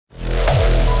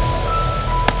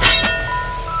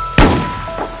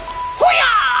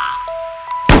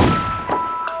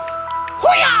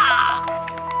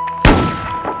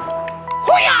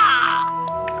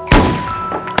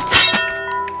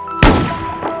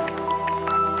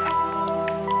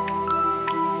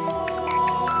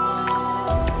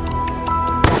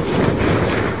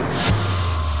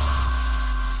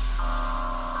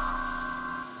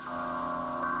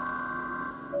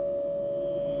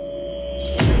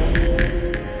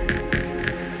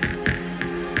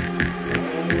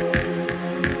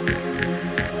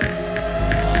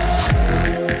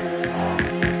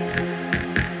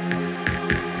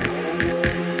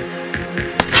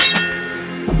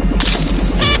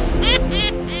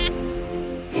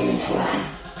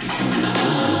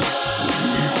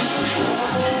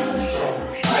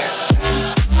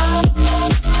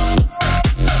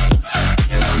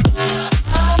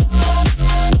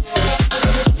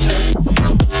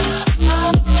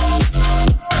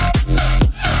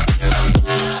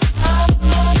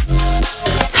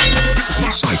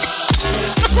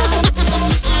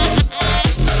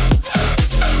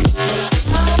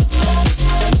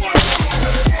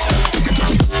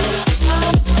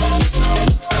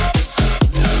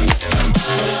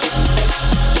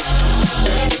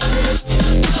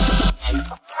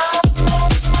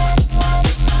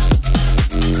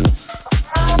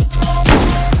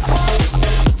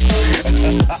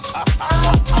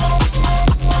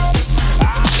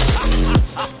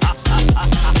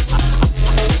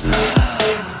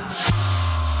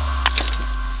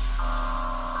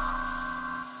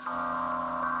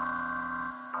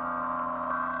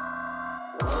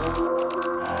I've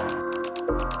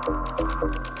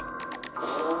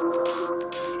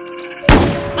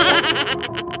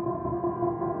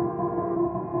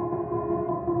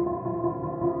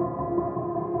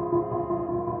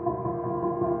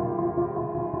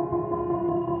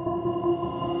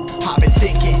been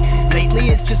thinking, lately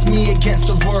it's just me against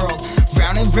the world.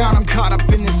 Round and round I'm caught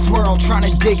up in this swirl, trying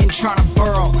to dig and trying to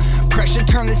burrow. Pressure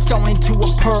turned this stone into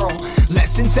a pearl.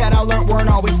 Lessons that I learned weren't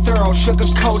always thorough,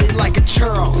 sugar-coated like a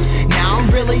churl. Now I'm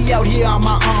really out here on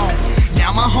my own.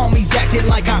 Now my homies acting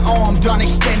like I owe 'em. Done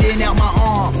extending out my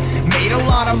arm. Made a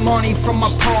lot of money from my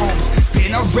poems.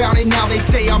 Been around and now they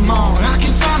say I'm on. I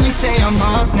can finally say I'm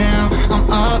up now. I'm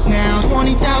up now.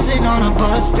 20,000 on a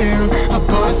bus down. A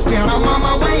bus down. I'm on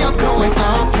my way up, going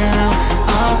up now.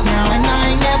 Up now. And I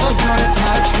ain't never gonna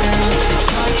touch down.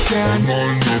 Touchdown.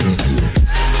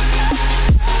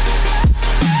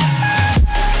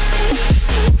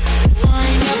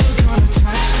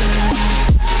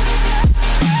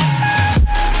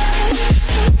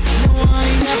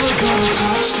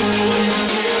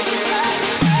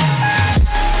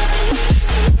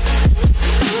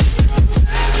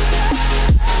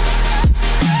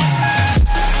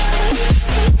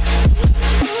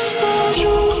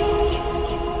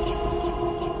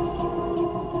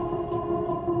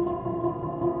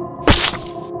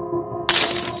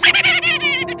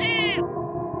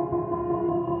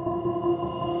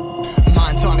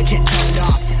 On, I can't turn it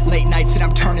off. Late nights that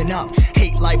I'm turning up.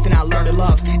 Hate life, then I learn to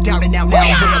love. Down and out, now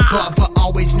way above. I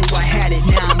always knew I had it.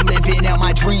 Now I'm living out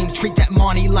my dreams. Treat that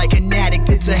money like an addict.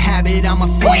 It's a habit, I'm a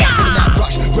fiend. Feeling that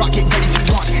rush, rocket ready to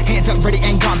launch. Hands up, ready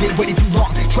and gone. Been waiting too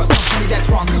long. Trust nobody, that's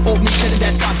wrong. Old me said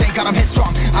that's gone. Thank God I'm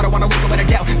headstrong. I don't wanna wake up with a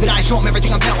doubt that I show 'em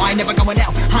everything I'm about. I ain't never going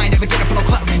out. I ain't never getting for no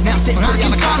clout. Now I'm sitting pretty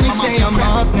on the cloud. I'm say I'm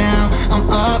up now. I'm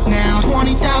up now.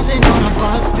 20,000 on a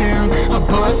bus down. A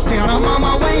bus down. I'm on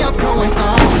my way up, going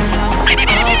up now. Up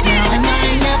now, and I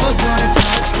ain't never gonna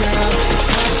touch down.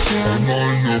 Touchdown. I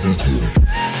ain't never gonna.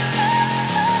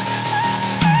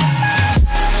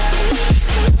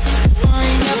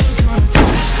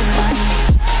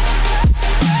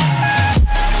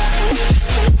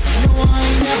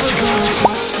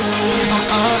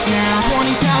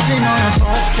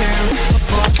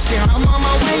 I'm on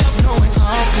my way up, going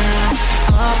up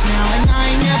now, and I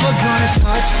ain't never gonna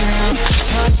touchdown,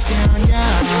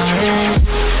 yeah.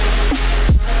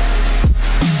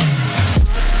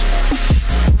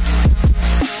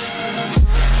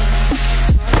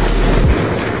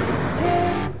 It's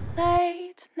too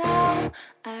late now,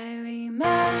 I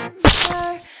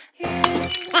remember you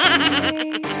and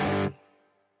me.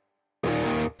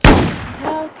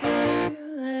 How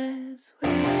careless we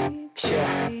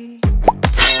could be.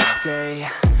 Day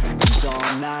and all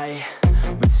night,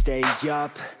 we'd stay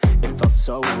up, it felt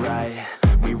so right.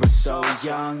 We were so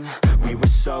young, we were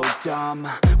so dumb.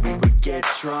 We would get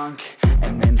drunk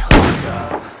and then hook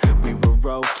up. We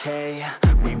were okay,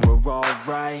 we were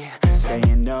alright.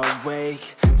 Staying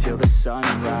awake till the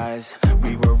sunrise.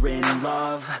 We were in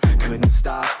love, couldn't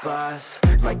stop us.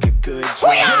 Like a good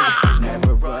drug,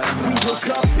 never run. We woke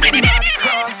up in my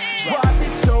car,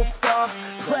 driving so far.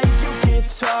 Play you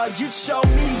guitar, you'd show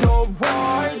me your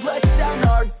art. Let down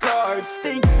our guards,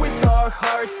 think with our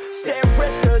hearts. Stare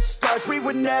at the stars, we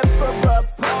were never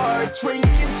apart.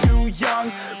 Drinking too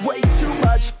young, way too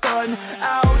much fun.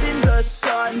 Out in the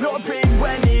sun, hoping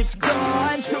when it's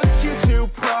gone. Took you to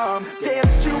prom,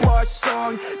 dance to our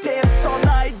song. Dance all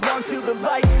night long till the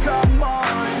lights come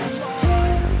on.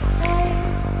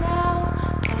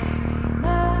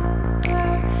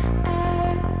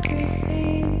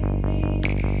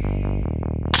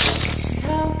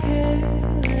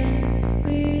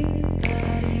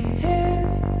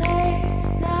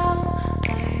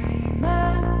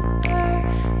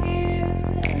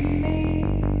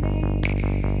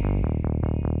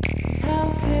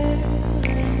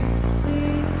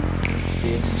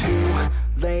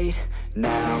 Late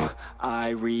now, I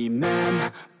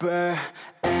remember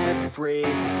everything,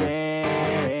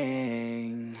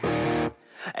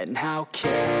 and how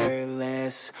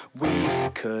careless we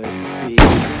could be,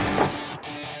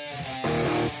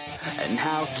 and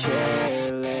how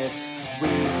careless we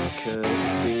could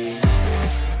be,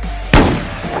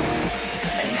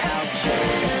 and how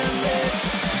careless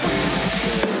we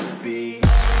could be.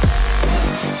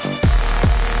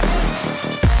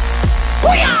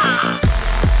 Booyah!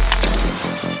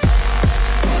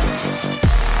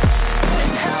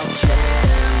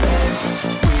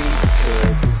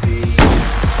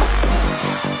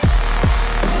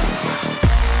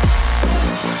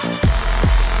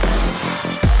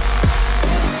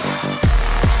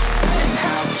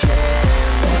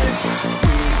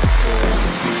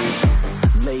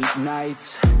 Late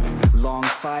nights, long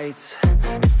fights,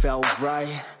 it felt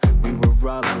right, we were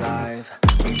alive.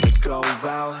 We would go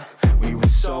out, we were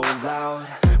so loud,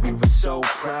 we were so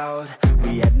proud,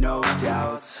 we had no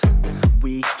doubts.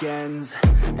 Weekends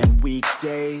and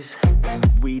weekdays,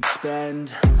 we'd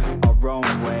spend our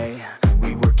own way.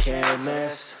 We were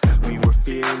careless, we were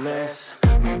fearless,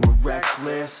 we were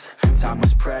reckless, time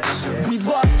was precious. We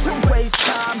loved to waste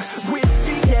time,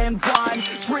 whiskey and wine,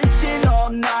 drinking all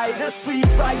night, asleep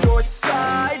by your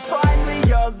side.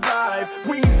 Finally alive,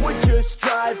 we would just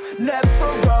drive, never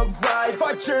arrive.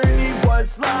 Our journey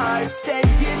was life,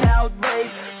 staying out late,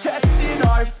 testing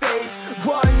our fate,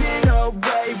 running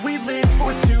away. We live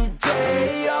for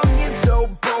today, young and so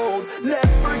bold,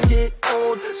 never get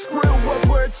old. Screw what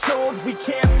we're told, we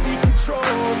can't be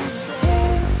controlled.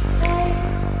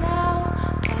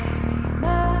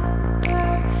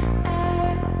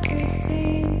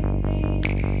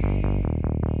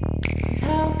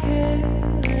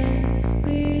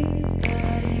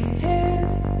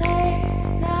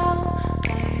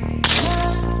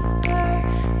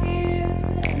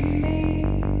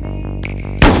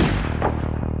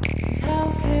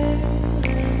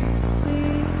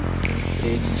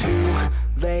 It's too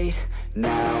late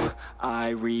now, I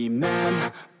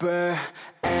remember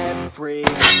everything,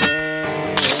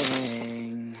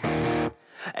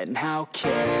 and how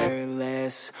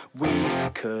careless we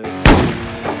could be,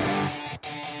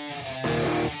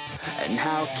 and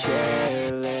how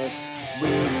careless we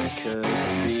could be.